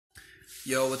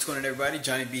Yo, what's going on, everybody?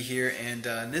 Johnny B here, and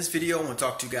in this video I want to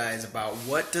talk to you guys about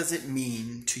what does it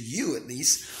mean, to you at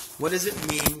least, what does it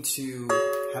mean to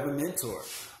have a mentor?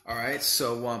 Alright,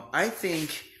 so I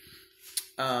think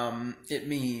it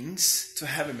means to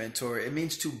have a mentor, it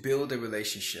means to build a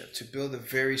relationship, to build a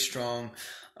very strong,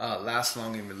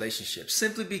 last-longing relationship,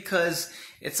 simply because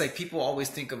it's like people always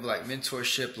think of like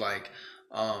mentorship like,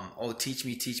 oh, teach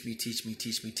me,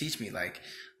 like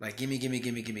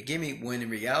gimme, when in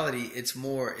reality it's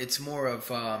more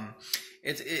of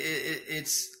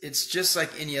it's just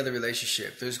like any other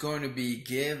relationship. There's going to be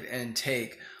give and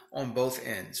take on both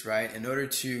ends, right? In order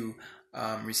to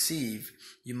receive,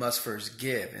 you must first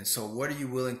give. And so what are you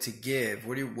willing to give?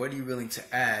 What are you willing to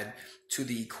add to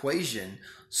the equation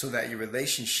so that your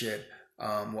relationship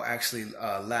will actually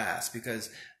last? Because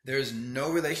there's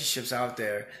no relationships out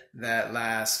there that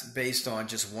last based on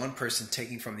just one person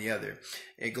taking from the other.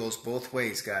 It goes both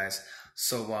ways, guys.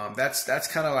 So that's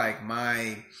kind of like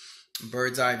my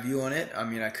bird's eye view on it. I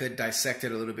mean, I could dissect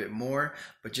it a little bit more,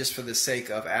 but just for the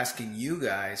sake of asking you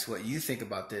guys what you think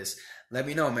about this, let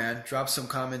me know, man. Drop some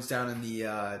comments down in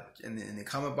the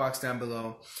comment box down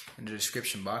below, in the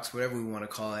description box, whatever we want to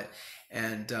call it,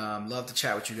 and love to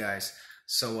chat with you guys.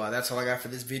 So that's all I got for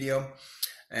this video.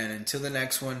 And until the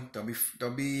next one,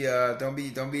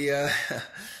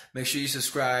 make sure you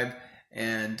subscribe,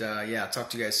 and yeah, I'll talk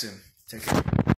to you guys soon. Take care.